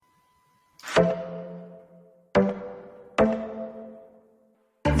Music vibe.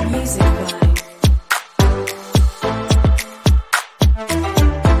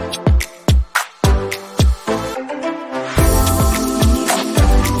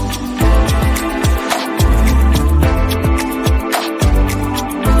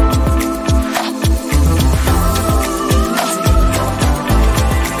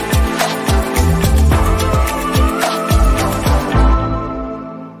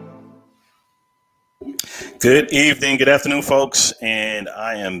 Good evening, good afternoon, folks, and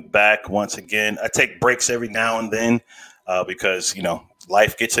I am back once again. I take breaks every now and then because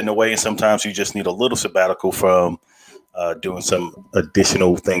life gets in the way, and sometimes you just need a little sabbatical from doing some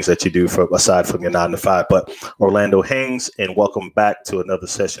additional things that you do aside from your 9 to 5. But Orlando Haynes, and welcome back to another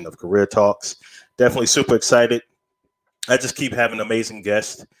session of Career Talks. Definitely super excited. I just keep having amazing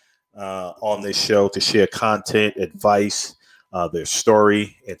guests on this show to share content, advice, their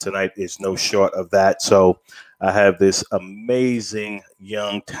story, and tonight is no short of that. So I have this amazing,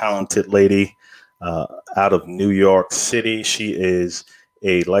 young, talented lady out of New York City. She is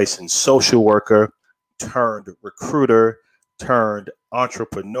a licensed social worker turned recruiter turned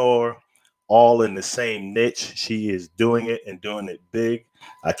entrepreneur, all in the same niche. She is doing it and doing it big.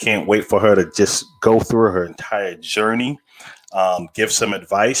 I can't wait for her to just go through her entire journey, give some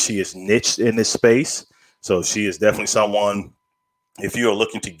advice. She is niched in this space. So she is definitely someone, if you are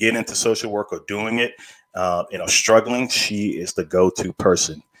looking to get into social work or doing it, struggling, she is the go-to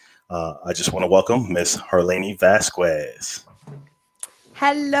person. I just want to welcome Miss Harlene Vasquez.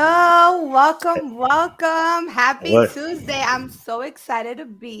 Hello, welcome. Happy What? Tuesday. I'm so excited to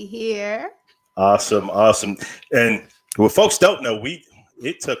be here. Awesome. And what folks don't know,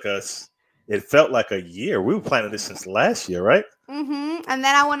 it felt like a year. We were planning this since last year, right? And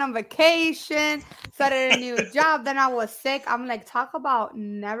then I went on vacation, started a new job. Then I was sick. I'm like, talk about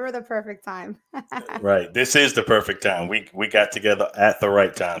never the perfect time. Right. This is the perfect time. We got together at the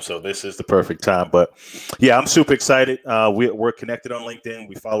right time. So this is the perfect time. But yeah, I'm super excited. We're connected on LinkedIn.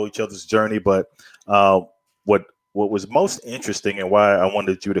 We follow each other's journey. But what was most interesting and why I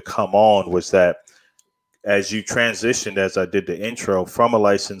wanted you to come on was that as you transitioned, as I did the intro, from a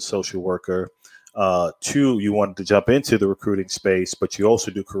licensed social worker to you wanted to jump into the recruiting space, but you also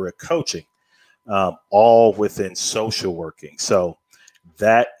do career coaching, all within social working. So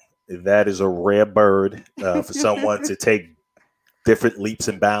that is a rare bird for someone to take different leaps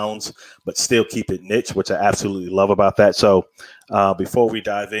and bounds, but still keep it niche, which I absolutely love about that. So before we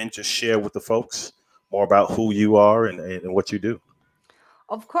dive in, just share with the folks more about who you are and what you do.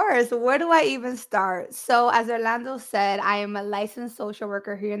 Of course. Where do I even start? So, as Orlando said, I am a licensed social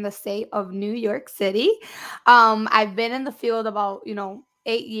worker here in the state of New York City. I've been in the field about,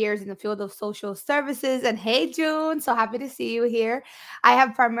 8 years in the field of social services. And hey, June, so happy to see you here. I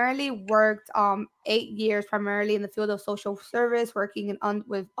have primarily worked 8 years primarily in the field of social service, working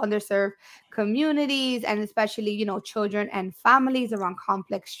with underserved communities and especially, children and families around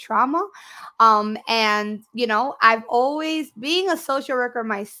complex trauma. I've always being a social worker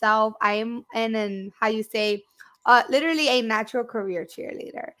myself, I am in an how you say literally a natural career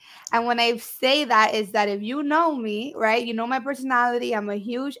cheerleader. And when I say that is that if you know me, right, you know my personality, I'm a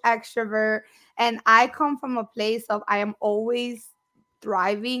huge extrovert and I come from a place of I am always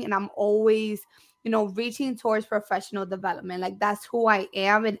thriving and I'm always reaching towards professional development. Like that's who I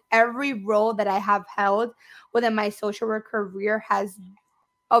am. And every role that I have held within my social work career has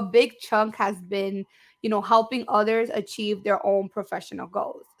a big chunk has been helping others achieve their own professional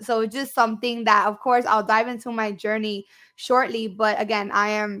goals. So it's just something that of course I'll dive into my journey shortly, but again, I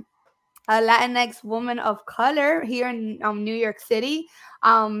am a Latinx woman of color here in New York City,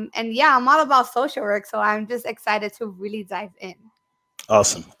 and yeah, I'm all about social work, so I'm just excited to really dive in.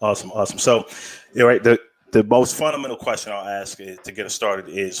 Awesome. So you're right. The most fundamental question I'll ask to get us started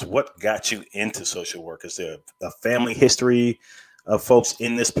is what got you into social work? Is there a family history of folks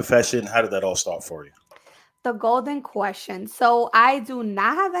in this profession? How did that all start for you? The golden question. So I do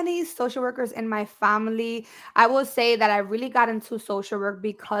not have any social workers in my family. I will say that I really got into social work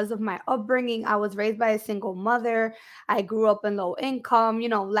because of my upbringing. I was raised by a single mother. I grew up in low income,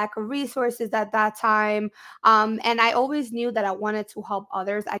 lack of resources at that time. And I always knew that I wanted to help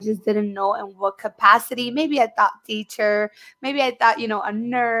others. I just didn't know in what capacity. Maybe I thought teacher, maybe I thought, a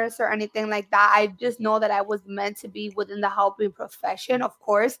nurse or anything like that. I just know that I was meant to be within the helping profession. Of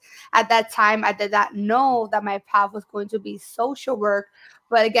course, at that time, I did not know that my path was going to be social work.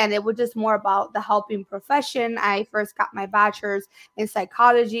 But again, it was just more about the helping profession. I first got my bachelor's in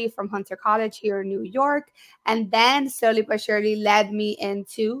psychology from Hunter College here in New York. And then slowly but surely led me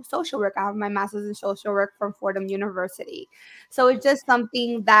into social work. I have my master's in social work from Fordham University. So it's just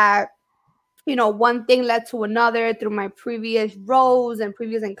something that one thing led to another through my previous roles and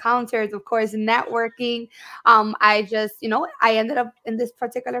previous encounters, of course, networking. I just, I ended up in this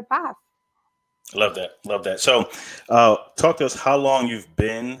particular path. Love that. Love that. So, talk to us how long you've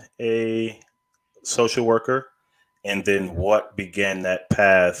been a social worker, and then what began that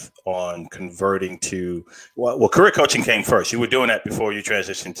path on converting to, well, career coaching came first. You were doing that before you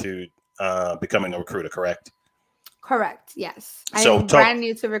transitioned to becoming a recruiter, correct? Correct. Yes. I So, am brand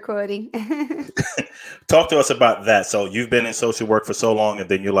new to recruiting. talk to us about that. So, you've been in social work for so long, and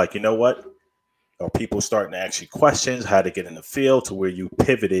then you're like, you know what? Are people starting to ask you questions, how to get in the field, to where you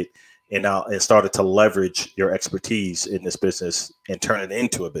pivoted and started to leverage your expertise in this business and turn it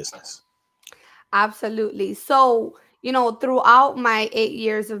into a business? Absolutely. So, throughout my 8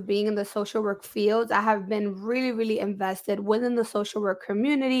 years of being in the social work field, I have been really, really invested within the social work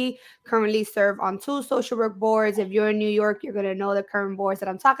community. Currently serve on two social work boards. If you're in New York, you're gonna know the current boards that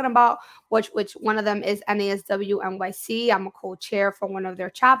I'm talking about, which one of them is NASW NYC. I'm a co-chair for one of their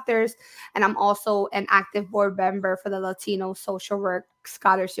chapters, and I'm also an active board member for the Latino Social Work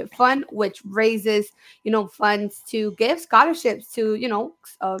Scholarship Fund, which raises, funds to give scholarships to,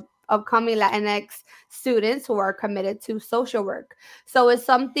 upcoming Latinx students who are committed to social work. So it's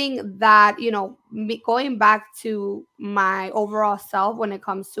something that, going back to my overall self when it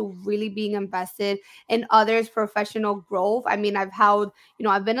comes to really being invested in others' professional growth. I mean,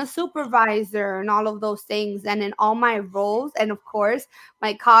 I've been a supervisor and all of those things. And in all my roles, and of course,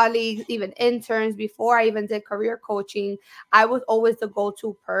 my colleagues, even interns, before I even did career coaching, I was always the go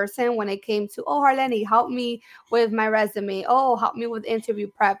to person when it came to, oh, Harleni, help me with my resume. Oh, help me with interview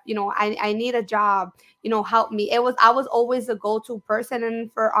prep. I need a job, help me. I was always the go-to person.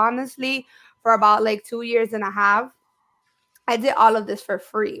 And for honestly, for about like 2 years and a half, I did all of this for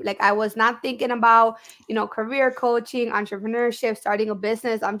free. Like I was not thinking about, career coaching, entrepreneurship, starting a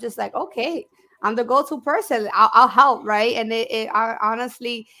business. I'm just like, okay, I'm the go-to person. I'll help, right? And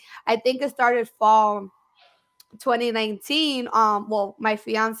honestly, I think it started fall 2019. Well, my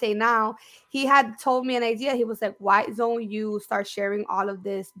fiance now, he had told me an idea. He was like, why don't you start sharing all of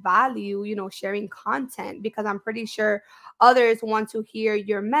this value, sharing content, because I'm pretty sure others want to hear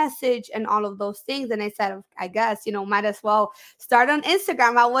your message and all of those things. And I said, I guess, might as well start on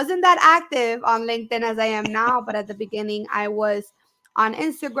Instagram. I wasn't that active on LinkedIn as I am now, but at the beginning I was on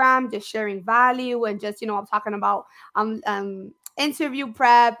Instagram just sharing value and just, I'm talking about interview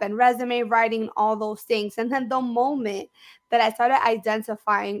prep and resume writing, all those things. And then the moment that I started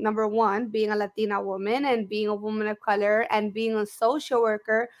identifying, number one, being a Latina woman and being a woman of color and being a social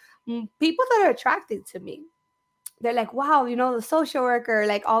worker, people that are attracted to me, they're like, wow, the social worker,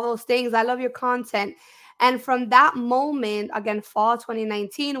 like all those things. I love your content. And from that moment, again, fall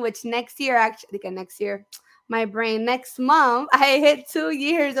 2019, which next year, actually, again, next year, my brain, next month, I hit 2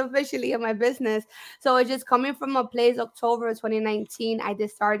 years officially of my business. So it's just coming from a place, October 2019, I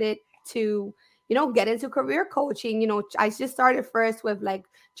just started to, get into career coaching. I just started first with like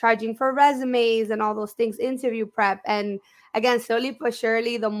charging for resumes and all those things, interview prep. And again, slowly but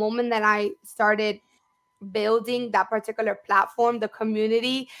surely, the moment that I started building that particular platform, the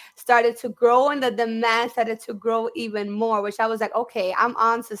community started to grow and the demand started to grow even more, which I was like, okay, I'm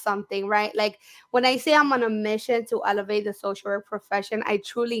on to something, right? Like when I say I'm on a mission to elevate the social work profession, I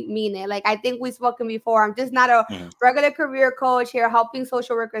truly mean it. Like I think we've spoken before. I'm just not a Mhm. regular career coach here helping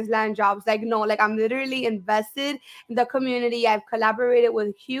social workers land jobs. Like, no, like I'm literally invested in the community. I've collaborated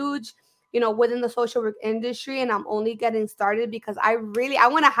with huge, within the social work industry, and I'm only getting started because I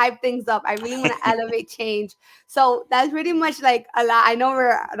want to hype things up. I really want to elevate change. So that's pretty much like a lot. I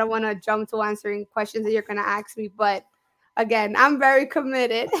don't want to jump to answering questions that you're going to ask me, but again, I'm very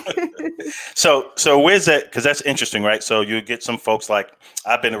committed. So where's that? Because that's interesting, right? So you get some folks like,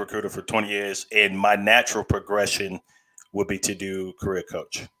 I've been a recruiter for 20 years, and my natural progression would be to do career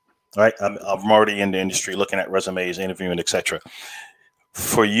coach. Right, I'm already in the industry, looking at resumes, interviewing, etc.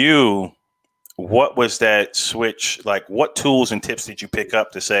 For you, what was that switch? Like, what tools and tips did you pick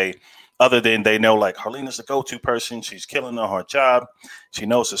up to say, other than they know like Harlena's the go-to person, she's killing her job, she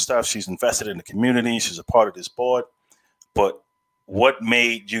knows her stuff, she's invested in the community, she's a part of this board, but what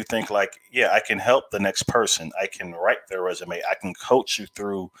made you think like, yeah, I can help the next person, I can write their resume, I can coach you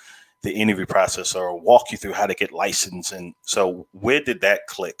through the interview process or walk you through how to get licensed? And so where did that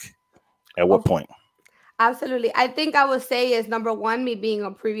click? At what Of point? Absolutely. I think I would say is number one, me being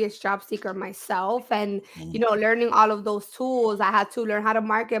a previous job seeker myself and, Mhm. learning all of those tools. I had to learn how to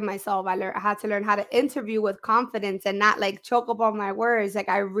market myself. I had to learn how to interview with confidence and not like choke up on my words. Like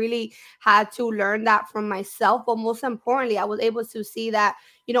I really had to learn that from myself. But most importantly, I was able to see that,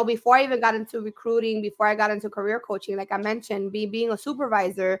 before I even got into recruiting, before I got into career coaching, like I mentioned, being a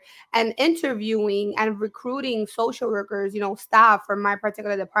supervisor and interviewing and recruiting social workers, staff for my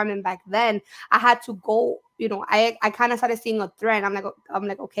particular department back then, I had to go, I kind of started seeing a trend. I'm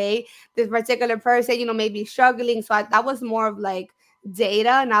like, okay, this particular person, maybe struggling. So that was more of like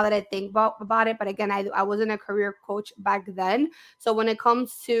data now that I think about it. But again, I wasn't a career coach back then. So when it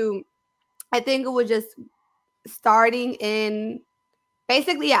comes to, I think it was just starting in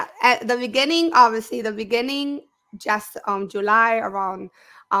basically, yeah, at the beginning, obviously, the beginning, just July around.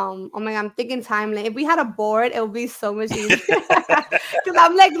 Oh my God, I'm thinking timeline. If we had a board, it would be so much easier. Because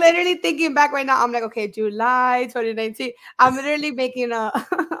I'm like literally thinking back right now. I'm like, okay, July 2019. I'm literally making a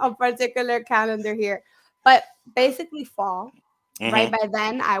a particular calendar here, but basically fall. Right Hmm. by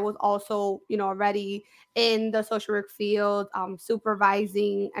then, I was also, already in the social work field,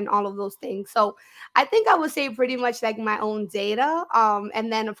 supervising and all of those things. So I think I would say pretty much like my own data.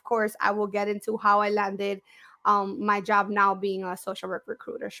 And then of course I will get into how I landed my job now being a social work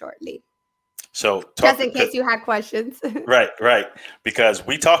recruiter shortly. So Just talk. in case you had questions. Right, right. Because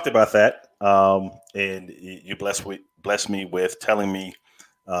we talked about that, and you blessed me with telling me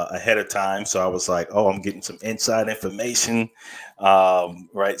ahead of time. So I was like, oh, I'm getting some inside information,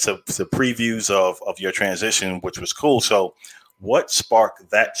 right? So previews of your transition, which was cool. So, what sparked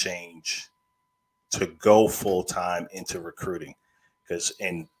that change to go full time into recruiting? Because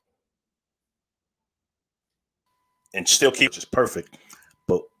and still keep, which is perfect.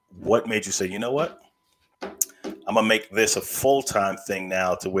 But what made you say, you know what? I'm gonna make this a full time thing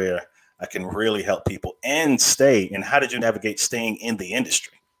now to where I can really help people and stay. And how did you navigate staying in the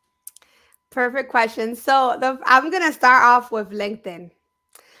industry? Perfect question. So I'm gonna start off with LinkedIn.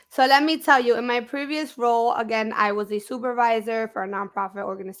 So let me tell you, in my previous role, again, I was a supervisor for a nonprofit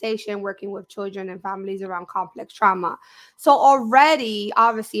organization working with children and families around complex trauma. So already,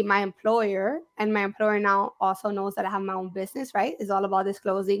 obviously, my employer now also knows that I have my own business, right? It's all about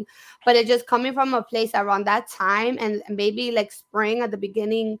disclosing. But it just coming from a place around that time and maybe like spring at the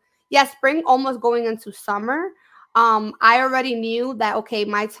beginning, yeah, spring almost going into summer. I already knew that okay,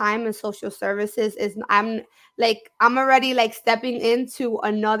 my time in social services is I'm already like stepping into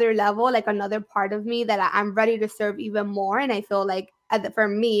another level, like another part of me that I'm ready to serve even more. And I feel like for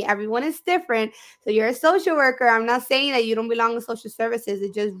me, everyone is different. So you're a social worker. I'm not saying that you don't belong in social services.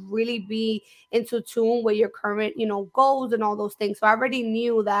 It just really be into tune with your current, goals and all those things. So I already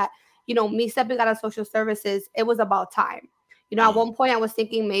knew that, me stepping out of social services, it was about time. At Mm. one point I was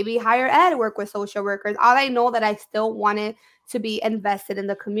thinking maybe higher ed, work with social workers. All I know that I still wanted to be invested in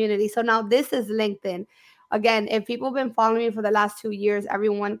the community. So now this is LinkedIn. Again, if people have been following me for the last 2 years,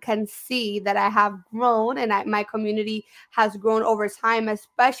 everyone can see that I have grown and my community has grown over time,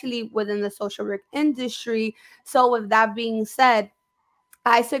 especially within the social work industry. So, with that being said,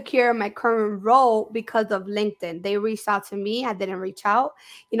 I secure my current role because of LinkedIn. They reached out to me. I didn't reach out.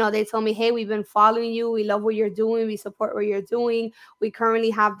 They told me, hey, we've been following you. We love what you're doing. We support what you're doing. We currently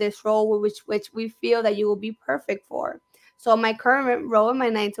have this role which we feel that you will be perfect for. So my current role in my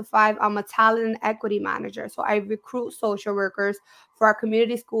 9 to 5, I'm a talent and equity manager. So I recruit social workers for our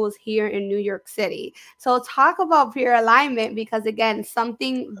community schools here in New York City. So talk about peer alignment because again,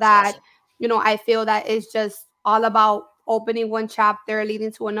 something That's that awesome. I feel that is just all about opening one chapter,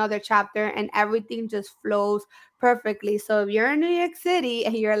 leading to another chapter, and everything just flows perfectly. So if you're in New York City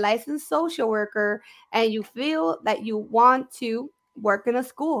and you're a licensed social worker and you feel that you want to work in a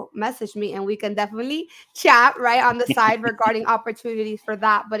school, message me and we can definitely chat right on the side regarding opportunities for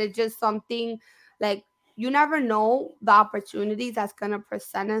that. But it's just something like you never know the opportunities that's going to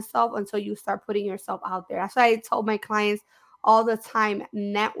present itself until you start putting yourself out there. That's why I told my clients all the time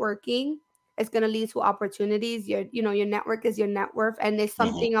networking is going to lead to opportunities. Your network is your net worth, and there's Hmm.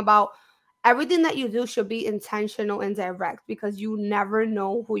 something about everything that you do should be intentional and direct because you never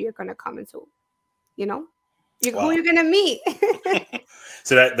know who you're going to come into. You know, who Wow. you're going to meet.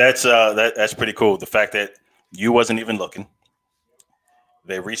 So that's pretty cool. The fact that you wasn't even looking,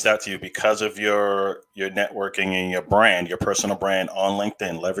 they reached out to you because of your networking and your brand, your personal brand on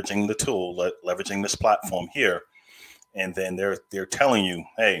LinkedIn, leveraging the tool, leveraging this platform here, and then they're telling you,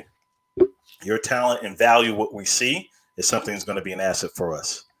 hey, your talent and value, what we see, is something that's going to be an asset for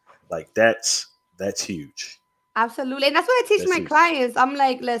us. Like that's huge. Absolutely. And that's what I teach That's my huge. clients. I'm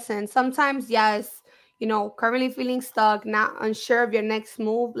like, listen, sometimes, yes, currently feeling stuck, not unsure of your next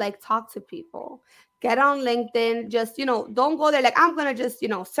move, like talk to people. Get on LinkedIn. Just, don't go there like, I'm going to just,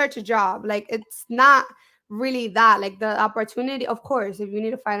 search a job. Like, it's not really that, like the opportunity, of course, if you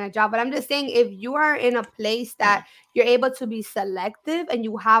need to find a job. But I'm just saying, if you are in a place that you're able to be selective and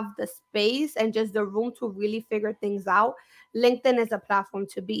you have the space and just the room to really figure things out, LinkedIn is a platform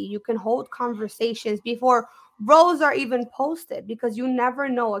to be. You can hold conversations before roles are even posted, because you never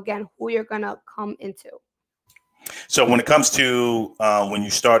know, again, who you're gonna come into. So when it comes to when you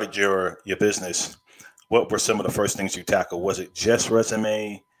started your business, what were some of the first things you tackled? Was it just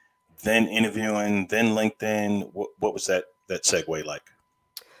resume, then interviewing, then LinkedIn? What was that segue like?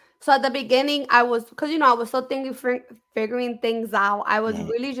 So at the beginning, I was, because I was still thinking, figuring things out. I was Mhm.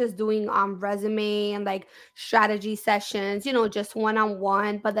 really just doing resume and like strategy sessions, just one on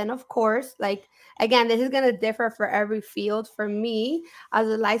one. But then, of course, like again, this is gonna differ for every field. For me, as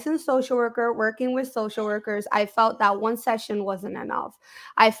a licensed social worker working with social workers, I felt that one session wasn't enough.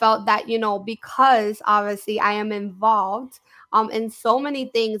 I felt that because obviously I am involved in so many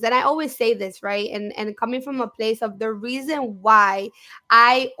things, and I always say this, right, and coming from a place of the reason why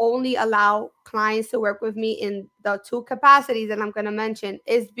I only allow clients to work with me in the two capacities that I'm going to mention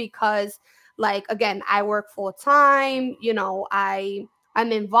is because, like, again, I work full time.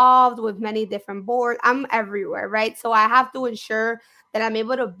 I'm involved with many different boards. I'm everywhere, right? So I have to ensure that I'm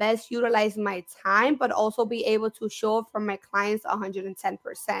able to best utilize my time, but also be able to show up for my clients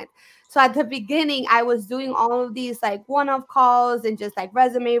 110%. So at the beginning, I was doing all of these like one-off calls and just like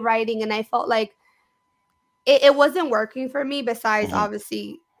resume writing, and I felt like it wasn't working for me, besides Mhm.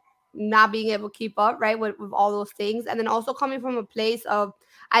 obviously not being able to keep up, right, with all those things. And then also coming from a place of,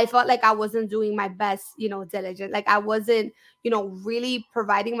 I felt like I wasn't doing my best, diligent, like I wasn't, really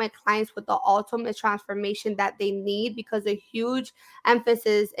providing my clients with the ultimate transformation that they need, because a huge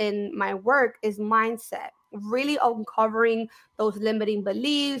emphasis in my work is mindset, really uncovering those limiting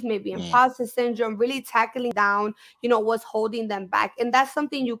beliefs, maybe Mm. imposter syndrome, really tackling down, what's holding them back. And that's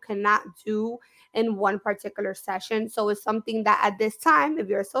something you cannot do in one particular session. So it's something that at this time, if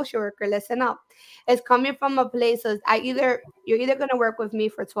you're a social worker, listen up. It's coming from a place of, you're either going to work with me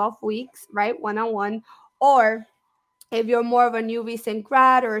for 12 weeks, right, one on one, or if you're more of a new recent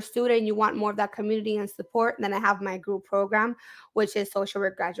grad or a student, you want more of that community and support, then I have my group program, which is Social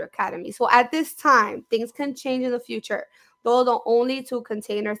Work Graduate Academy. So at this time, things can change in the future. Those are the only two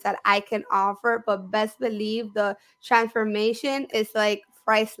containers that I can offer, but best believe the transformation is like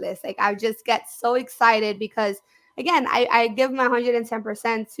priceless. Like I just get so excited because, again, I give my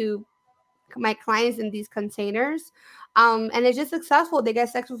 110% to my clients in these containers, and it's just successful. They get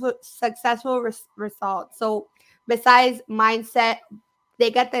successful results. So besides mindset,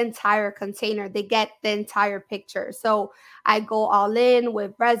 they get the entire container, they get the entire picture. So I go all in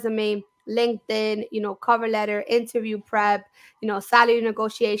with resume, LinkedIn, cover letter, interview prep, salary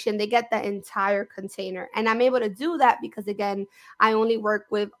negotiation. They get the entire container, and I'm able to do that because, again, I only work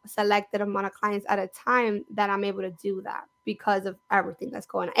with a selected amount of clients at a time, that I'm able to do that because of everything that's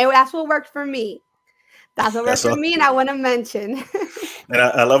going on. And that's what worked for me. That's what worked That's for all. me, and I want to mention. And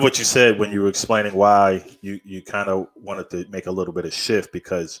I love what you said when you were explaining why you kind of wanted to make a little bit of shift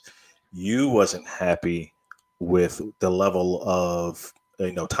because you wasn't happy with the level of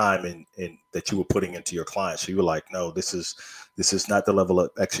time and that you were putting into your clients. So you were like, no, this is not the level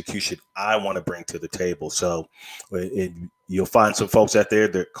of execution I want to bring to the table. So you'll find some folks out there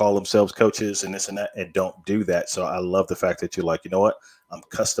that call themselves coaches and this and that and don't do that. So I love the fact that you're like, you know what, I'm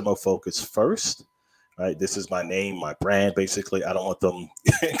customer focused first. Right, this is my name, my brand. Basically, I don't want them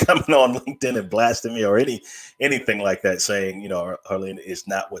coming on LinkedIn and blasting me or anything like that, saying, Harleen is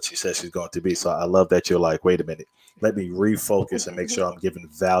not what she says she's going to be. So I love that you're like, wait a minute, let me refocus and make sure I'm giving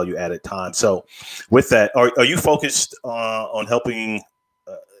value at a time. So, with that, are you focused on helping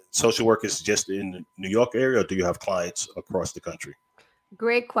uh, social workers just in the New York area, or do you have clients across the country?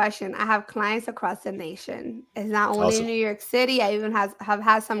 Great question. I have clients across the nation. It's not only in Awesome. New York City. I even have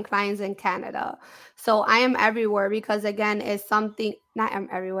had some clients in Canada. So I am everywhere because, again, it's something. Not I'm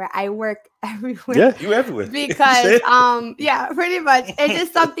everywhere. I work everywhere Yeah, you everywhere. You because said. yeah, pretty much. It's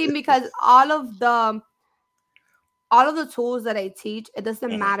just something because all of the tools that I teach, it doesn't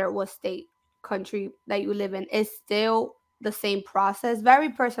Mhm. matter what state, country that you live in, it's still the same process, very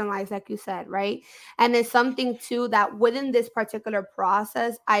personalized, like you said, right? And it's something too that within this particular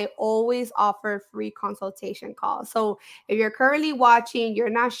process, I always offer free consultation calls. So if you're currently watching, you're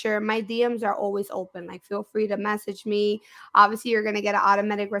not sure, my DMs are always open. Like, feel free to message me. Obviously, you're going to get an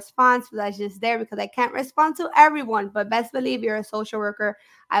automatic response, but that's just there because I can't respond to everyone. But best believe, you're a social worker,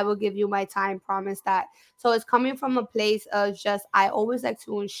 I will give you my time, promise that. So it's coming from a place of just, I always like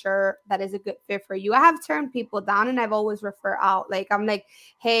to ensure that is a good fit for you. I have turned people down and I've always refer out. Like I'm like,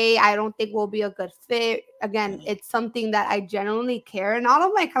 hey, I don't think we'll be a good fit. Again, Mhm. it's something that I genuinely care. And all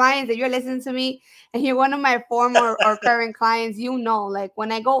of my clients, if you're listening to me and you're one of my former or current clients, you know, like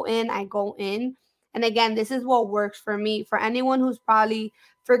when I go in, I go in. And again, this is what works for me. For anyone who's probably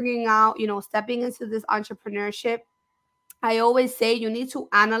figuring out, stepping into this entrepreneurship, I always say you need to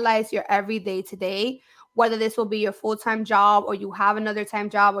analyze your everyday today, whether this will be your full time job or you have another time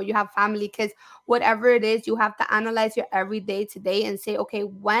job or you have family, kids, whatever it is, you have to analyze your everyday today and say, okay,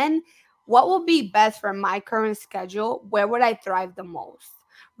 what will be best for my current schedule? Where would I thrive the most?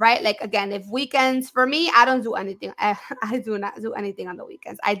 Right? Like, again, if weekends, for me, I don't do anything. I do not do anything on the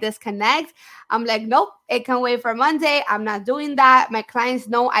weekends. I disconnect. I'm like, nope, it can wait for Monday. I'm not doing that. My clients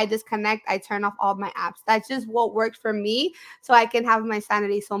know I disconnect. I turn off all my apps. That's just what works for me so I can have my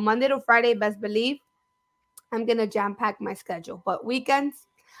sanity. So Monday to Friday, best believe I'm gonna jam pack my schedule. But weekends,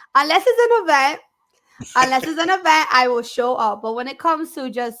 unless it's an event, I will show up. But when it comes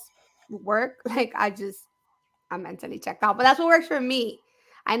to just work, like I'm mentally checked out. But that's what works for me.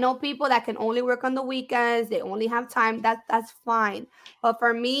 I know people that can only work on the weekends, they only have time. That's fine. But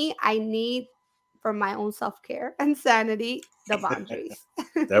for me, I need for my own self-care and sanity, the boundaries.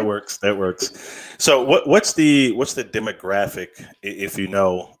 That works. That works. So what's the demographic, if you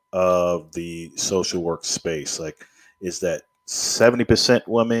know, of the social work space? Like, is that 70%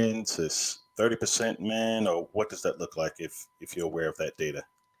 women to 30% men, or what does that look like if you're aware of that data?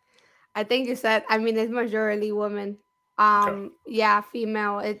 I think you said, I mean, it's majority women. Okay. Yeah,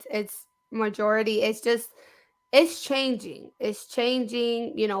 female. It's majority. It's just it's changing. It's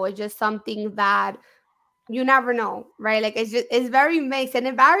changing. It's just something that you never know, right? Like it's very mixed and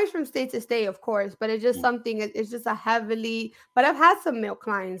it varies from state to state, of course, but it's just something, it's just a heavily, but I've had some male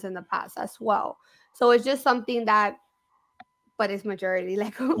clients in the past as well. So it's just something that, but it's majority,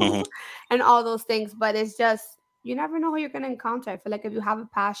 like, Hmm. and all those things. But it's just, you never know who you're going to encounter. I feel like if you have a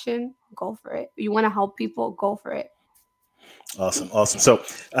passion, go for it. You want to help people, go for it. Awesome, awesome. So,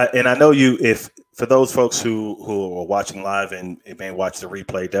 and I know you. If for those folks who are watching live and may watch the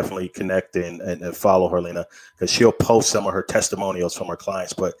replay, definitely connect and follow Herlina, because she'll post some of her testimonials from her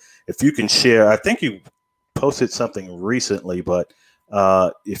clients. But if you can share, I think you posted something recently, but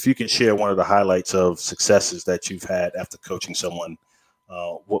if you can share one of the highlights of successes that you've had after coaching someone,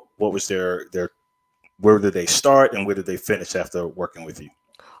 what was their where did they start and where did they finish after working with you?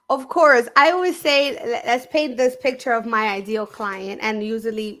 Of course, I always say, let's paint this picture of my ideal client and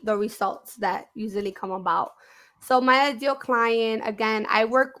usually the results that usually come about. So, my ideal client, again, I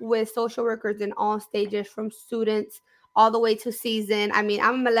work with social workers in all stages from students all the way to season. I mean,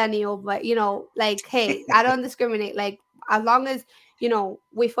 I'm a millennial, but like, hey, I don't discriminate. Like, as long as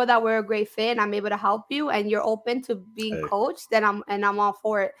we feel that we're a great fit and I'm able to help you and you're open to being Hey, coached, then I'm all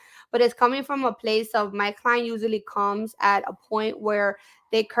for it. But it's coming from a place of, my client usually comes at a point where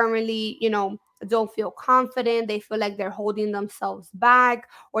they currently, don't feel confident. They feel like they're holding themselves back,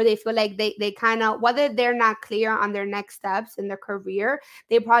 or they feel like they kind of, whether they're not clear on their next steps in their career,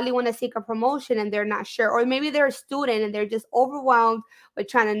 they probably want to seek a promotion and they're not sure. Or maybe they're a student and they're just overwhelmed with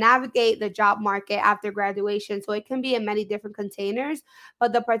trying to navigate the job market after graduation. So it can be in many different containers.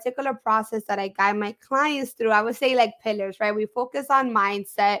 But the particular process that I guide my clients through, I would say, like pillars, right? We focus on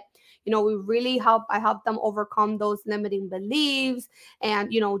mindset. We really I help them overcome those limiting beliefs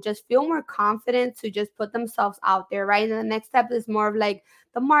and just feel more confident to just put themselves out there, right? And the next step is more of like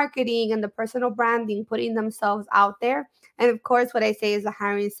the marketing and the personal branding, putting themselves out there. And of course, what I say is the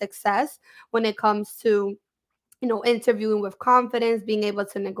hiring success when it comes to interviewing with confidence, being able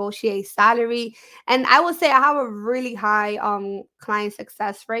to negotiate salary. And I would say I have a really high client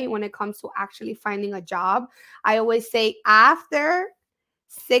success rate when it comes to actually finding a job. I always say, after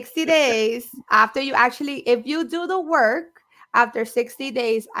 60 days, after you actually, if you do the work, after 60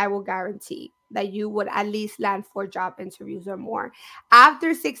 days, I will guarantee that you would at least land 4 job interviews or more.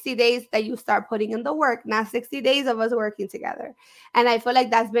 After 60 days that you start putting in the work, not 60 days of us working together. And I feel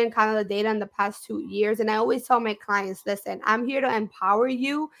like that's been kind of the data in the past 2 years. And I always tell my clients, listen, I'm here to empower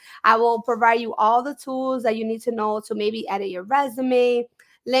you. I will provide you all the tools that you need to know to maybe edit your resume,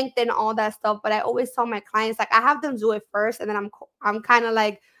 LinkedIn, all that stuff. But I always tell my clients, like, I have them do it first, and then I'm kind of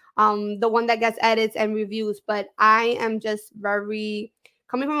like the one that gets edits and reviews. But I am just very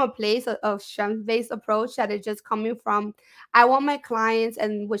coming from a place of strength-based approach that is just coming from, I want my clients,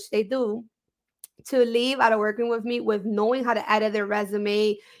 and which they do, to leave out of working with me with knowing how to edit their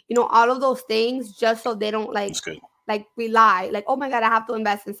resume, all of those things, just so they don't that's good. like rely, like, oh my god, I have to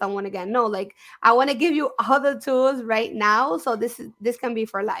invest in someone again. No, like, I want to give you all the tools right now, so this can be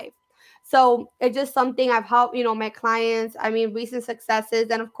for life. So it's just something I've helped my clients. I mean, recent successes,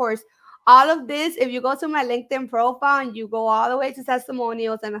 and of course, All of this, if you go to my LinkedIn profile and you go all the way to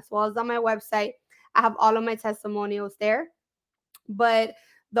testimonials and as well as on my website, I have all of my testimonials there. But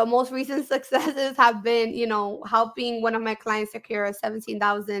the most recent successes have been, helping one of my clients secure a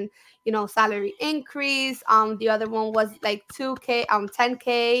 17,000, salary increase. The other one was like 2K,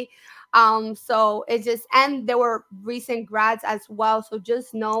 10K. So it just, and there were recent grads as well. So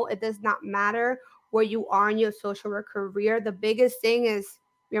just know it does not matter where you are in your social work career. The biggest thing is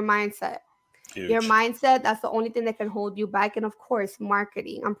your mindset. Your Huge. mindset, that's the only thing that can hold you back. And of course,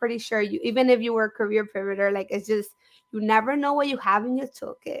 marketing. I'm pretty sure you, even if you were a career pivoter, like it's just, you never know what you have in your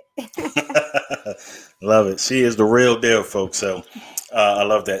toolkit. Love it. She is the real deal, folks. So I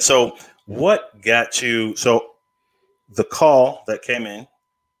love that. So what got you? So the call that came in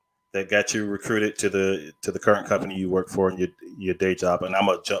that got you recruited to the current company you work for and your day job, and I'm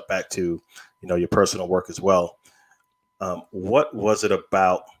gonna jump back to your personal work as well. What was it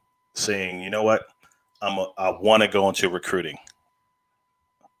about saying, you know what, I want to go into recruiting?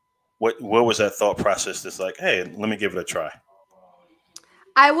 What was that thought process that's like, hey, let me give it a try?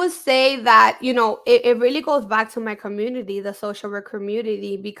 I would say that, it really goes back to my community, the social work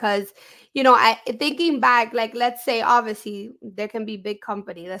community, because, I thinking back, like, let's say, obviously, there can be big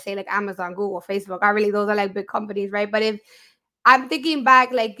companies, let's say like Amazon, Google, Facebook. I really, those are like big companies, right? But if I'm thinking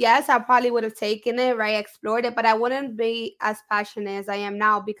back, like, yes, I probably would have taken it, right? Explored it, but I wouldn't be as passionate as I am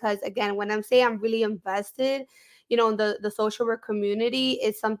now because, again, when I'm saying I'm really invested, in the social work community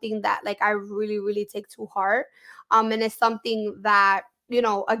is something that, like, I really, really take to heart. And it's something that,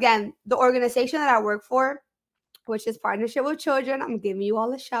 again, the organization that I work for, which is Partnership with Children. I'm giving you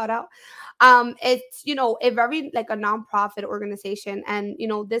all a shout out. It's, a very like a nonprofit organization. And,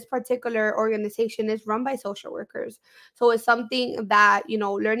 this particular organization is run by social workers. So it's something that,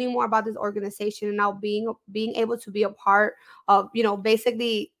 learning more about this organization and now being able to be a part of,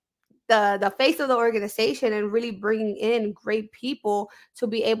 basically the face of the organization and really bringing in great people to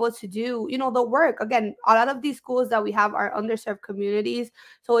be able to do the work. Again, a lot of these schools that we have are underserved communities,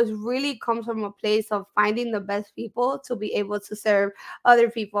 so it really comes from a place of finding the best people to be able to serve other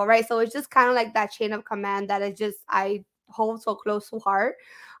people, right? So it's just kind of like that chain of command that is just I hold so close to heart.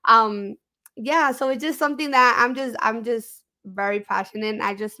 um yeah, so it's just something that I'm just very passionate, and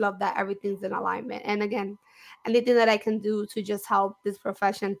I just love that everything's in alignment. And again, anything that I can do to just help this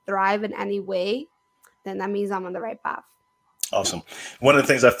profession thrive in any way, then that means I'm on the right path. Awesome. One of the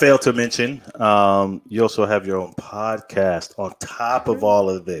things I failed to mention, you also have your own podcast on top of all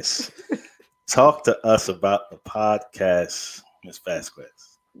of this. Talk to us about the podcast, Ms. Vasquez.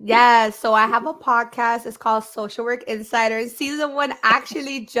 Yes, so I have a podcast. It's called Social Work Insider. Season one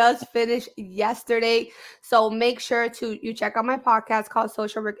actually just finished yesterday. So make sure to you check out my podcast called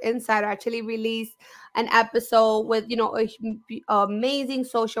Social Work Insider. I actually released an episode with, amazing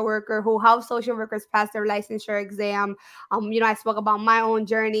social worker who helps social workers pass their licensure exam. I spoke about my own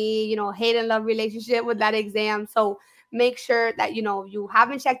journey, hate and love relationship with that exam. So make sure that, you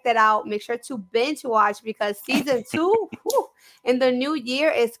haven't checked it out. Make sure to binge watch because season two, whew, in the new year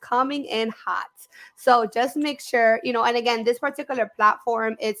is coming in hot. So just make sure, and again, this particular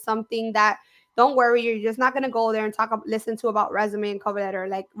platform is something that, don't worry, you're just not going to go there and listen to about resume and cover letter.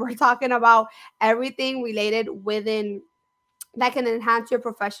 Like, we're talking about everything related within that can enhance your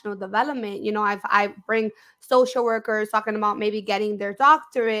professional development. I bring social workers talking about maybe getting their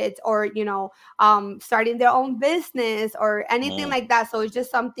doctorate or, starting their own business or anything Mm. like that. So it's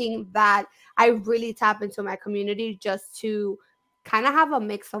just something that I really tap into my community just to kind of have a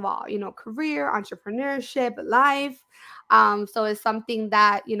mix of all, career, entrepreneurship, life. So it's something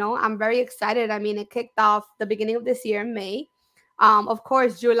that, I'm very excited. I mean, it kicked off the beginning of this year in May. Of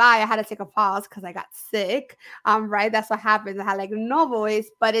course, July, I had to take a pause because I got sick. Right. That's what happens. I had like no voice,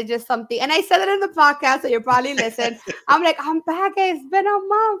 but it's just something. And I said it in the podcast, so you probably listen. I'm like, I'm back. It's been a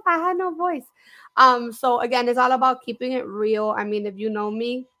month. I had no voice. So again, it's all about keeping it real. I mean, if you know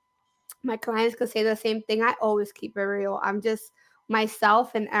me, my clients could say the same thing. I always keep it real. I'm just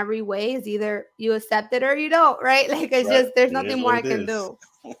myself in every way. Is either you accept it or you don't, right? Like it's Right. just there's It is nothing more what I it can is.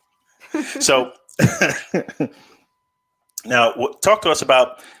 do. So now talk to us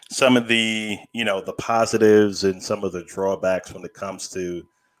about some of the, the positives and some of the drawbacks when it comes to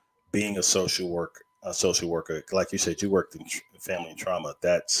being a social worker. Like you said, you worked in family and trauma.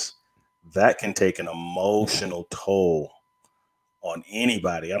 That can take an emotional toll on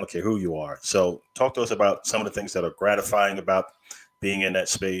anybody. I don't care who you are. So talk to us about some of the things that are gratifying about being in that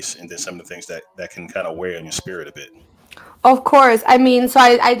space, and then some of the things that can kind of weigh on your spirit a bit. Of course. I mean, so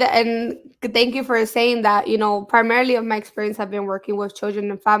and thank you for saying that. Primarily of my experience, I've been working with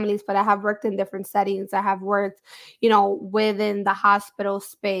children and families, but I have worked in different settings. I have worked, within the hospital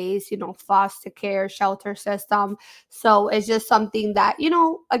space, foster care, shelter system. So it's just something that,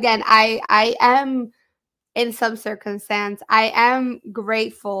 again, I am in some circumstance. I am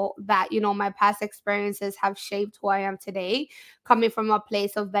grateful that, my past experiences have shaped who I am today, coming from a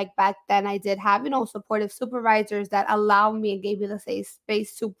place of like back then I did have, supportive supervisors that allowed me and gave me the safe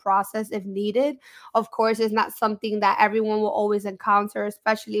space to process if needed. Of course, it's not something that everyone will always encounter,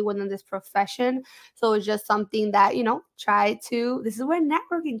 especially within this profession. So it's just something that, this is where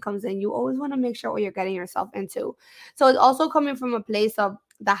networking comes in. You always want to make sure what you're getting yourself into. So it's also coming from a place of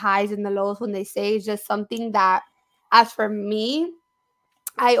the highs and the lows when they say it's just something that, as for me,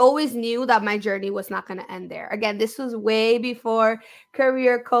 I always knew that my journey was not going to end there. Again, this was way before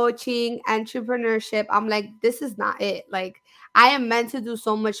career coaching, entrepreneurship. I'm like, this is not it. Like, I am meant to do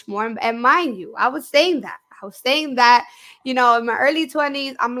so much more. And mind you, I was saying that. In my early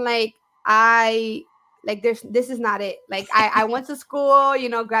 20s, I'm like, this is not it. Like, I went to school,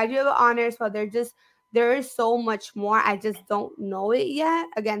 graduated with honors, but there is so much more. I just don't know it yet.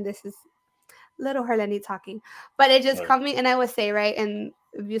 Again, this is little Herleni talking, but it just Right. coming. And I would say, right, and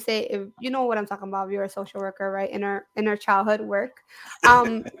if you know what I'm talking about, if you're a social worker, right, in our childhood work.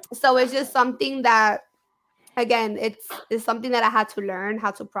 So it's just something that, again, it's something that I had to learn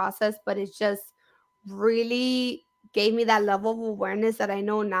how to process, but it's just really gave me that level of awareness that I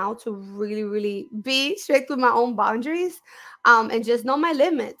know now to really, really be strict with my own boundaries, and just know my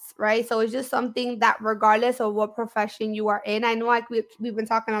limits, right? So it's just something that, regardless of what profession you are in, I know, like we've been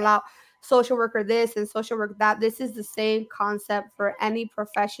talking about social worker this and social work that. This is the same concept for any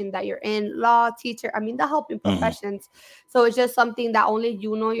profession that you're in, law, teacher, I mean, the helping Hmm. professions. So it's just something that only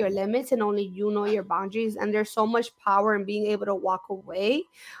you know your limits and only you know your boundaries. And there's so much power in being able to walk away,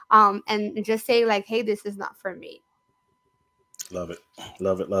 and just say like, hey, this is not for me. Love it.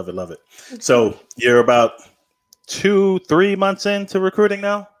 Love it. Love it. Love it. Of So course. you're about 2, 3 months into recruiting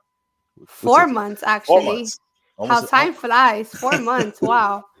now. What's four it? months, 4 months. actually. How Almost. time flies. 4 months.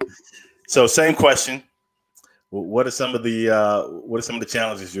 Wow. So same question. What are some of the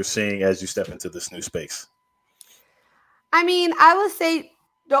challenges you're seeing as you step into this new space? I mean, I would say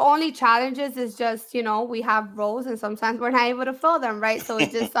the only challenges is just, we have roles and sometimes we're not able to fill them, right? So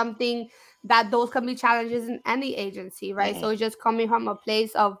it's just something that those can be challenges in any agency, right? Hmm. So it's just coming from a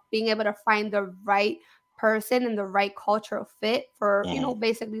place of being able to find the right person and the right cultural fit for, Hmm.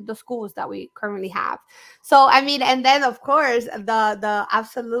 basically the schools that we currently have. So I mean, and then of course the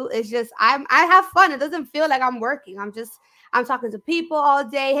absolute is just I have fun. It doesn't feel like I'm working. I'm talking to people all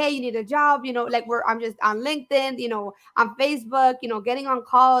day. Hey, you need a job, like I'm just on LinkedIn, on Facebook, getting on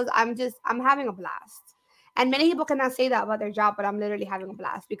calls. I'm having a blast. And many people cannot say that about their job, but I'm literally having a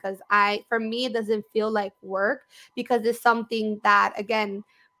blast because for me, it doesn't feel like work because it's something that, again,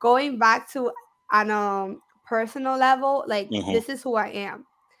 going back to on a personal level, like Hmm. this is who I am.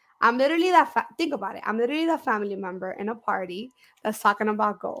 Think about it. I'm literally that family member in a party that's talking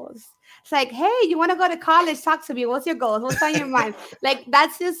about goals. It's like, hey, you want to go to college? Talk to me. What's your goals? What's on your mind? Like,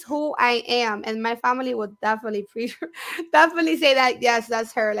 that's just who I am. And my family would definitely definitely say that, yes,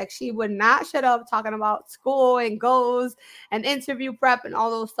 that's her. Like, she would not shut up talking about school and goals and interview prep and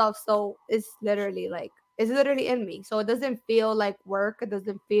all those stuff. So it's literally in me. So it doesn't feel like work. It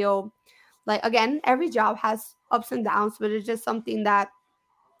doesn't feel like, again, every job has ups and downs, but it's just something that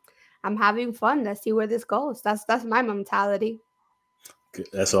I'm having fun. Let's see where this goes. That's my mentality.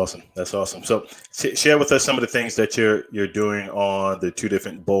 That's awesome. That's awesome. So share with us some of the things that you're doing on the two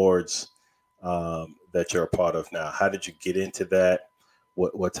different boards that you're a part of now. How did you get into that?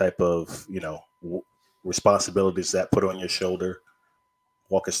 What type of responsibilities that put on your shoulder?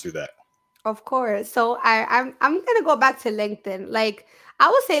 Walk us through that. Of course. So I'm gonna go back to LinkedIn. Like, I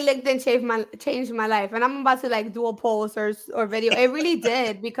would say LinkedIn changed my life, and I'm about to like do a post or video. It really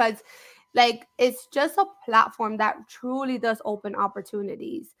did because like it's just a platform that truly does open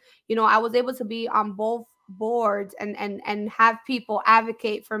opportunities. I was able to be on both boards and have people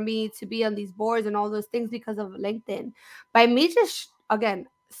advocate for me to be on these boards and all those things because of LinkedIn. By me just again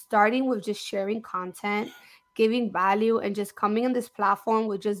starting with just sharing content, giving value, and just coming on this platform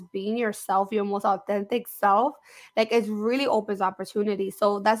with just being yourself, your most authentic self, like it really opens opportunities.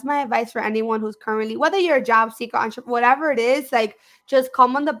 So that's my advice for anyone who's currently, whether you're a job seeker, entrepreneur, whatever it is, like just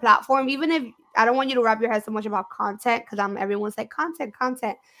come on the platform. Even if I don't want you to wrap your head so much about content, because everyone's like content,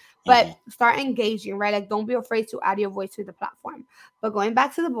 but Hmm. start engaging, right? Like don't be afraid to add your voice to the platform. But going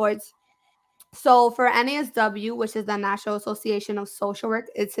back to the boards, So for NASW, which is the National Association of Social Work,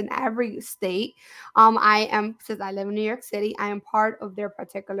 it's in every state. I am, since I live in New York City, I am part of their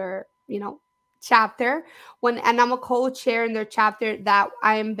particular, chapter. And I'm a co-chair in their chapter, that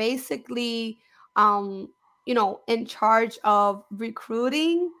I am basically, um, in charge of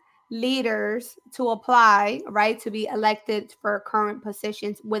recruiting leaders to apply, right, to be elected for current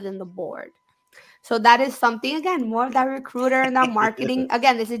positions within the board. So that is something, again, more of that recruiter and that marketing.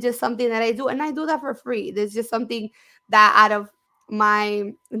 Again, this is just something that I do, and I do that for free. This is just something that out of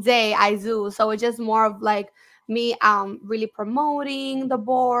my day I do. So it's just more of like me really promoting the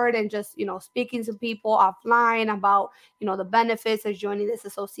board, and just speaking to people offline about the benefits of joining this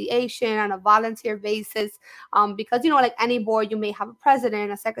association on a volunteer basis. Because like any board, you may have a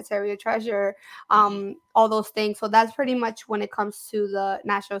president, a secretary, a treasurer, all those things. So that's pretty much when it comes to the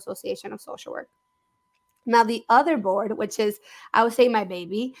National Association of Social Work. Now, the other board, which is, I would say, my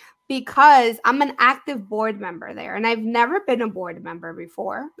baby, because I'm an active board member there, and I've never been a board member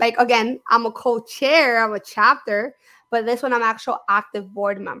before. Like, again, I'm a co-chair of a chapter, but this one I'm actual active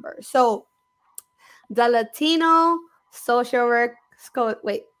board member. So the Latino Social Work,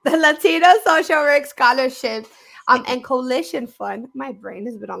 the Latino Social Work Scholarship and Coalition Fund. My brain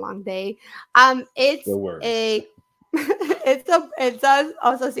has been a long day. It's No worries. a it's a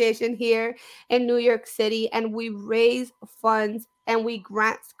association here in New York City, and we raise funds and we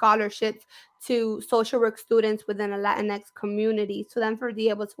grant scholarships to social work students within a Latinx community, to them for be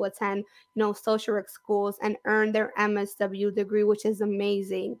able to attend, social work schools and earn their MSW degree, which is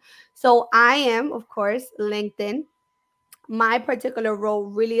amazing. So I am, of course, LinkedIn. My particular role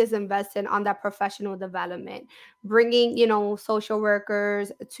really is invested on that professional development, bringing social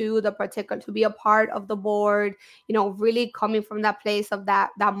workers to the particular, to be a part of the board, really coming from that place of that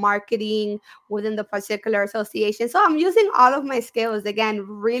marketing within the particular association. So I'm using all of my skills, again,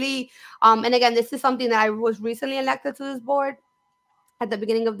 really. And again, this is something that I was recently elected to this board at the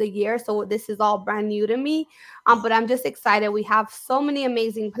beginning of the year, so this is all brand new to me. But I'm just excited. We have so many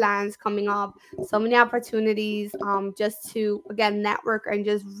amazing plans coming up, so many opportunities, just to, again, network, and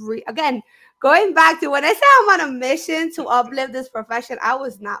just again, going back to when I say I'm on a mission to uplift this profession, I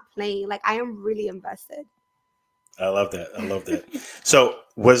was not playing. Like, I am really invested. I love that. I love that. So,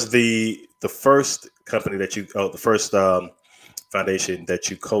 was the first company that the first foundation that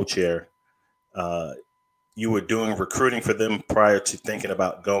you co-chair, you were doing recruiting for them prior to thinking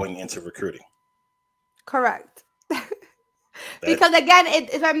about going into recruiting? Correct. Because again,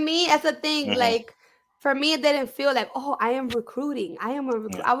 for me, as a thing, like, for me, it didn't feel like, oh, I am recruiting.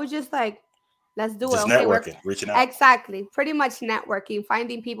 I was just like, let's do Just it. Okay, networking, reaching out. Exactly. Pretty much networking,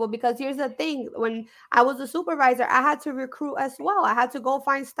 finding people. Because here's the thing, when I was a supervisor, I had to recruit as well. I had to go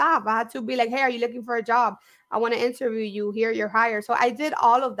find staff. I had to be like, hey, are you looking for a job? I want to interview you. Here, you're hired. So I did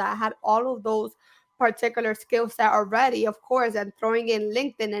all of that. I had all of those particular skill set already, of course, and throwing in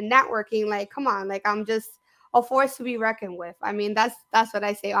LinkedIn and networking. Like, come on, like, I'm just a force to be reckoned with. I mean, that's what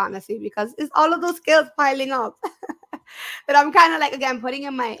I say, honestly, because it's all of those skills piling up that I'm kind of like, again, putting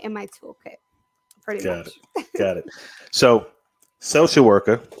in my toolkit. Pretty Got much. it. Got it. So, social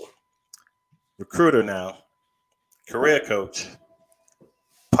worker, recruiter now, career coach,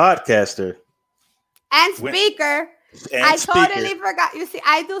 podcaster, And speaker. and I speaker. totally forgot. You see,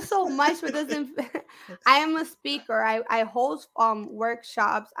 I do so much with this. I am a speaker. I host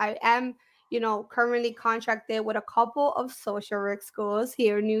workshops. I am, currently contracted with a couple of social work schools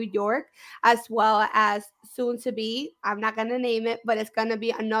here in New York, as well as soon to be, I'm not gonna name it, but it's gonna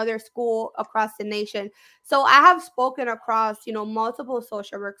be another school across the nation. So I have spoken across, multiple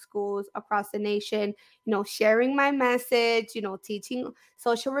social work schools across the nation, sharing my message, teaching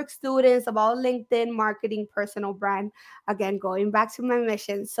social work students about LinkedIn marketing, personal brand. Again, going back to my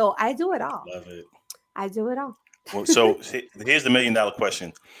mission. So I do it all. Love it. I do it all. Well, so here's the $1 million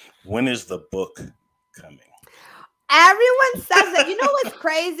question: when is the book coming? Everyone says that. You know what's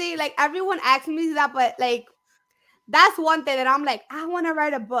crazy? Like, everyone asks me that, but like, that's one thing that I'm like, I want to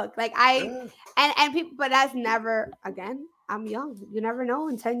write a book. Like, and people, but that's never, again, I'm young. You never know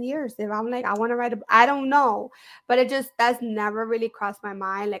in 10 years if I'm like, I want to write I don't know. But that's never really crossed my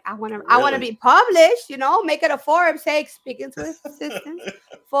mind. Like, I want to be published, make it a Forbes, hey, speaking to assistants,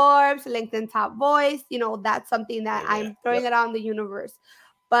 Forbes, LinkedIn top voice, that's something that I'm throwing it out in the universe.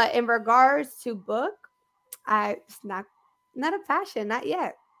 But in regards to book, it's not a passion, not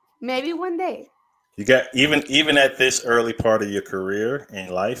yet. Maybe one day. You got even at this early part of your career in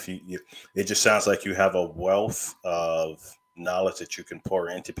life, it just sounds like you have a wealth of knowledge that you can pour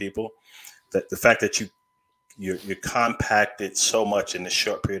into people. That the fact that you compacted so much in this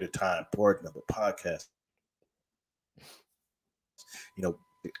short period of time, board member, podcast, you know,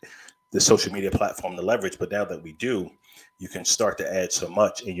 the social media platform to leverage. But now that we do, you can start to add so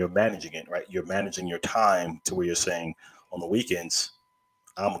much, and you're managing it, right? You're managing your time to where you're saying on the weekends,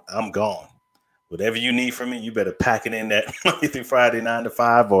 I'm gone. Whatever you need from me, you better pack it in that Monday through Friday, 9 to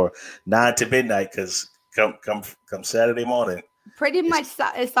 5 or 9 to midnight, because come Saturday morning, Pretty it's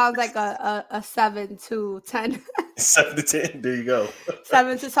much, it sounds like a 7 to 10. 7 to 10. There you go.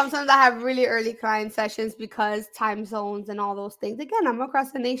 7 to sometimes I have really early client sessions because time zones and all those things. Again, I'm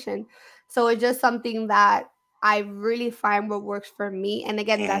across the nation. So it's just something that I really find what works for me. And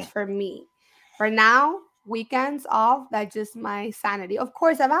again, that's Mhm. for me. For now, weekends off, that's just my sanity. Of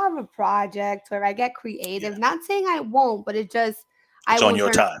course, if I have a project or I get Yeah, creative, not saying I won't, but it just I it's on won't your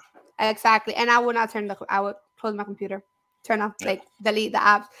turn. time. Exactly. And I would not I would close my computer, turn off, Yeah. like delete the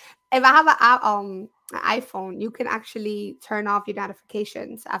apps. If I have an app, an iPhone, you can actually turn off your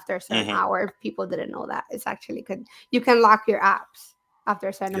notifications after a certain Hmm. hour. If people didn't know that, it's actually could you can lock your apps after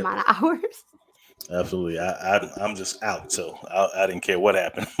a certain Yep. amount of hours. Absolutely. I'm just out, so I didn't care what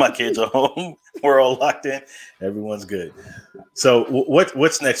happened. My kids are home. We're all locked in. Everyone's good. So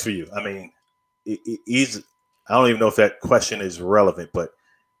what's next for you? I mean, he's. I don't even know if that question is relevant, but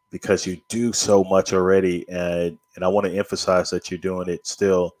because you do so much already, and I want to emphasize that you're doing it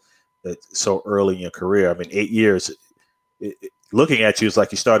still so early in your career. I mean, 8 years. Looking at you is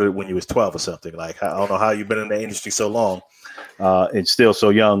like you started when you was 12 or something. Like, I don't know how you've been in the industry so long, and still so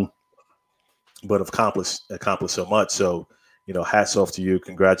young, but have accomplished so much. So, hats off to you.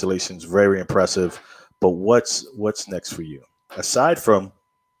 Congratulations, very impressive. But what's next for you aside from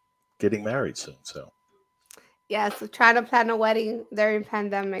getting married soon? So, Yeah, so trying to plan a wedding during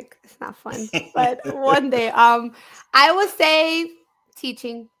pandemic, it's not fun. But one day, I would say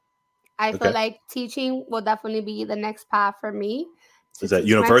teaching. I feel okay, like teaching will definitely be the next path for me to is that teach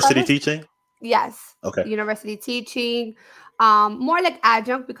my university fellows. teaching? Yes, Okay. university teaching, more like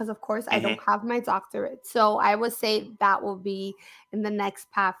adjunct because of course I Hmm. don't have my doctorate. So I would say that will be in the next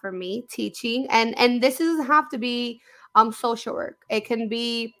path for me, teaching. And this doesn't have to be social work. It can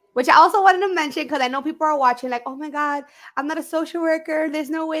be, which I also wanted to mention because I know people are watching like, oh my God, I'm not a social worker. There's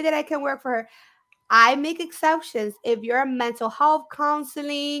no way that I can work for her. I make exceptions. If you're mental health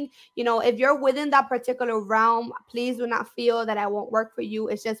counseling, if you're within that particular realm, please do not feel that I won't work for you.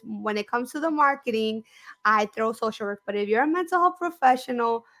 It's just when it comes to the marketing, I throw social work. But if you're a mental health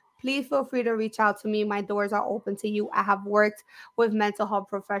professional, please feel free to reach out to me. My doors are open to you. I have worked with mental health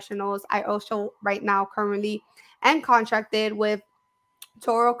professionals. I also, right now, currently, am contracted with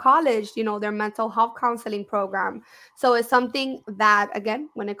Toro College, their mental health counseling program. So it's something that, again,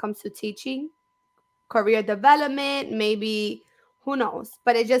 when it comes to teaching, career development, maybe who knows.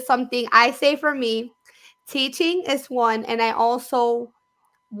 But it's just something I say for me, teaching is one, and I also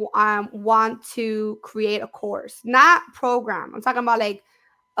want to create a course, not program. I'm talking about like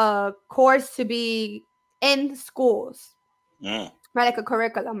a course to be in schools, Mm. right? Like a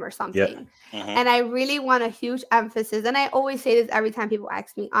curriculum or Yeah. something. Hmm. And I really want a huge emphasis, and I always say this every time people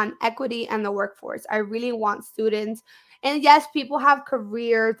ask me, on equity and the workforce. I really want students, and yes, people have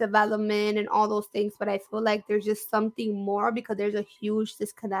career development and all those things, but I feel like there's just something more because there's a huge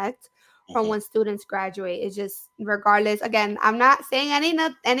disconnect from Hmm. when students graduate. It's just, regardless, again, I'm not saying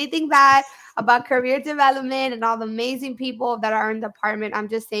anything bad about career development and all the amazing people that are in the department. I'm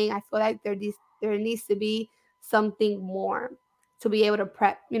just saying I feel like there needs to be something more to be able to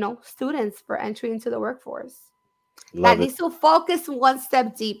prep, students for entry into the workforce. That Love it. needs to focus one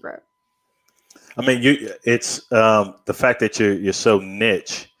step deeper. I mean, it's the fact that you're so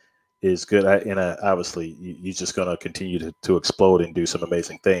niche is good. Obviously, you're just going to continue to explode and do some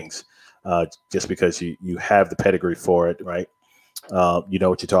amazing things, just because you have the pedigree for it, right? You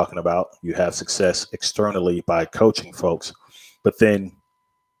know what you're talking about. You have success externally by coaching folks, but then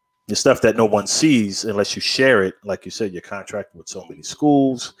the stuff that no one sees unless you share it. Like you said, you're contracted with so many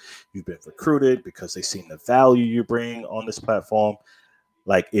schools. You've been recruited because they've seen the value you bring on this platform.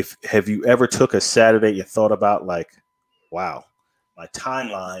 Like, if have you ever took a Saturday and thought about, like, wow, my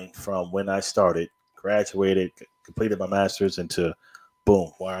timeline from when I started, graduated, completed my master's, into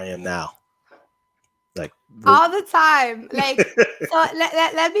boom, where I am now. Like, All the time. Like, so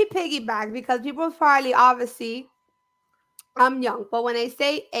let me piggyback because people probably, obviously, I'm young, but when I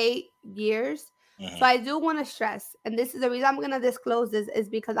say 8 years, so mhm. I do want to stress, and this is the reason I'm going to disclose this, is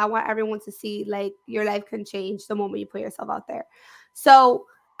because I want everyone to see like your life can change the moment you put yourself out there. So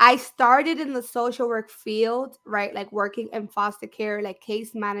I started in the social work field, right? Like working in foster care, like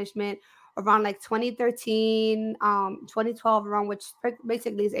case management around like 2013, 2012, around, which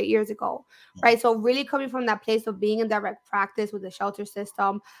basically is 8 years ago, right? So really coming from that place of being in direct practice with the shelter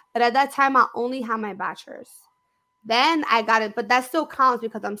system. But at that time, I only had my bachelor's. Then I got it, but that still counts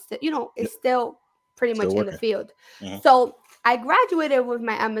because I'm still, it's still pretty Still much in the working. field. Mhm. So I graduated with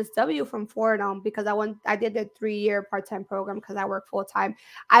my MSW from Fordham because I did the 3-year part-time program because I work full-time.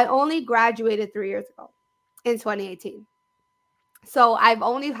 I only graduated 3 years ago in 2018. So I've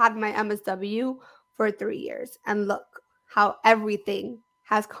only had my MSW for 3 years. And look how everything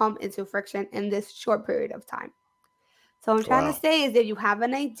has come into friction in this short period of time. So I'm trying to Wow. say is if you have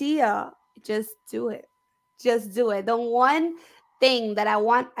an idea, just do it. Just do it. The one thing that I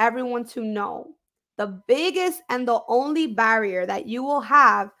want everyone to know, the biggest and the only barrier that you will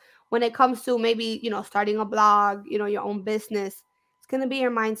have when it comes to maybe, starting a blog, your own business, it's going to be your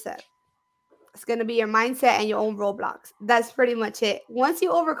mindset. It's going to be your mindset and your own roadblocks. That's pretty much it. Once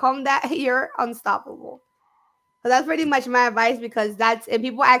you overcome that, you're unstoppable. So that's pretty much my advice because and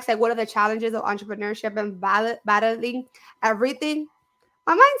people ask like, what are the challenges of entrepreneurship and battling everything?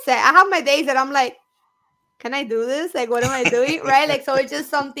 My mindset. I have my days that I'm like, can I do this? Like, what am I doing? Right? Like, so it's just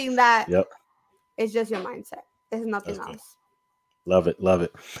something that Yep. it's just your mindset. There's nothing That's good. else. Love it. Love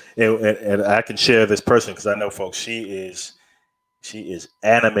it. And I can share this person because I know, folks, she is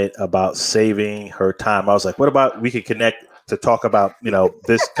animate about saving her time. I was like, what about we could connect to talk about,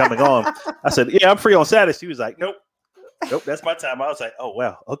 this coming on? I said, yeah, I'm free on Saturday. She was like, nope, that's my time. I was like, oh,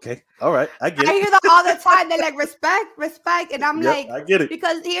 wow. Okay. All right. I get I it. hear that all the time. They're like, respect. And I'm Yep, like, I get it.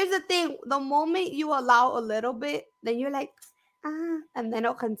 because here's the thing. The moment you allow a little bit, then you're like, and then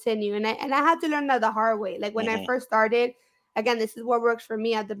it'll continue. And I had to learn that the hard way. Like when I Mhm. first started, again, this is what works for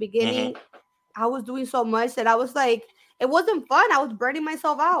me at the beginning. Mm-hmm. I was doing so much that I was like, it wasn't fun. I was burning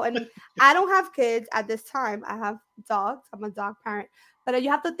myself out. And I don't have kids at this time. I have dogs. I'm a dog parent. But you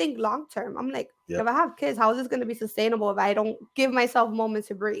have to think long term. I'm like, Yep. if I have kids, how is this going to be sustainable if I don't give myself moments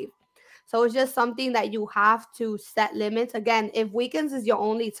to breathe? So it's just something that you have to set limits. Again, if weekends is your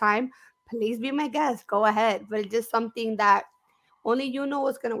only time, please be my guest. Go ahead. But it's just something that only you know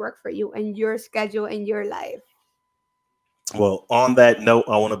what's going to work for you and your schedule and your life. Well, on that note,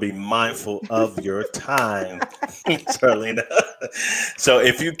 I want to be mindful of your time, Charlene. So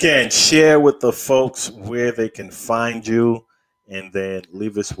if you can share with the folks where they can find you, and then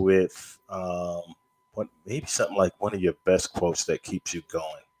leave us with maybe something like one of your best quotes that keeps you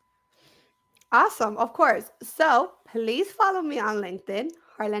going. Awesome, of course. So please follow me on LinkedIn,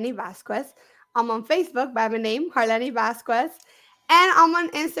 Harleny Vasquez. I'm on Facebook by my name, Harleny Vasquez. And I'm on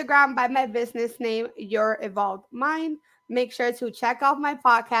Instagram by my business name, Your Evolved Mind. Make sure to check out my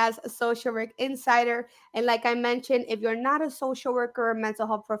podcast, Social Work Insider. And like I mentioned, if you're not a social worker or mental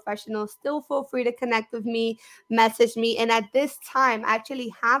health professional, still feel free to connect with me, message me. And at this time, I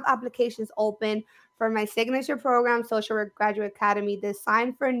actually have applications open for my signature program, Social Work Graduate Academy,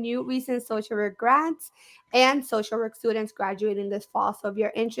 designed for new recent social work grads and social work students graduating this fall. So if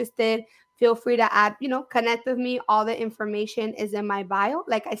you're interested, feel free to connect with me. All the information is in my bio.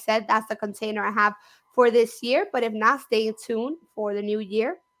 Like I said, that's the container I have for this year. But if not, stay tuned for the new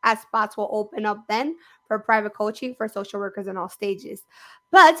year as spots will open up then for private coaching for social workers in all stages.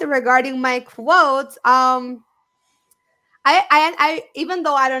 But regarding my quotes, I even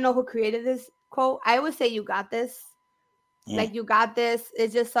though I don't know who created this quote, I would say you got this. Like you got this.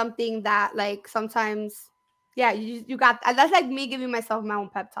 It's just something that like sometimes, yeah, you got. That's like me giving myself my own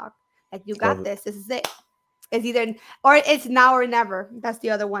pep talk. Like you got this. This is it. It's either or it's now or never. That's the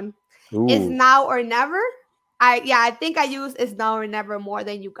other one. Ooh. It's now or never. I think I use it's now or never more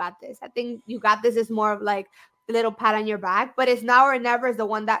than you got this. I think you got this is more of like a little pat on your back, but it's now or never is the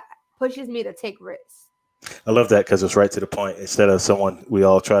one that pushes me to take risks. I love that because it's right to the point. Instead of someone, we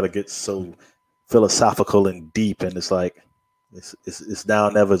all try to get so philosophical and deep, and it's like it's now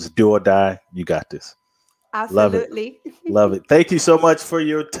or never. It's do or die. You got this. Absolutely. Love it. Thank you so much for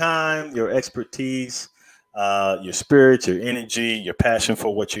your time, your expertise, your spirit, your energy, your passion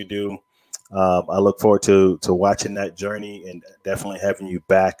for what you do. I look forward to watching that journey and definitely having you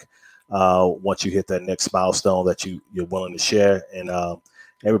back once you hit that next milestone that you're willing to share. And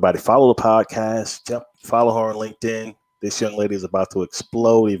everybody, follow the podcast. Follow her on LinkedIn. This young lady is about to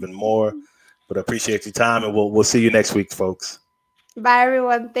explode even more. But I appreciate your time, and we'll see you next week, folks. Bye,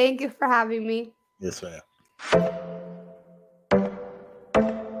 everyone. Thank you for having me. Yes, ma'am.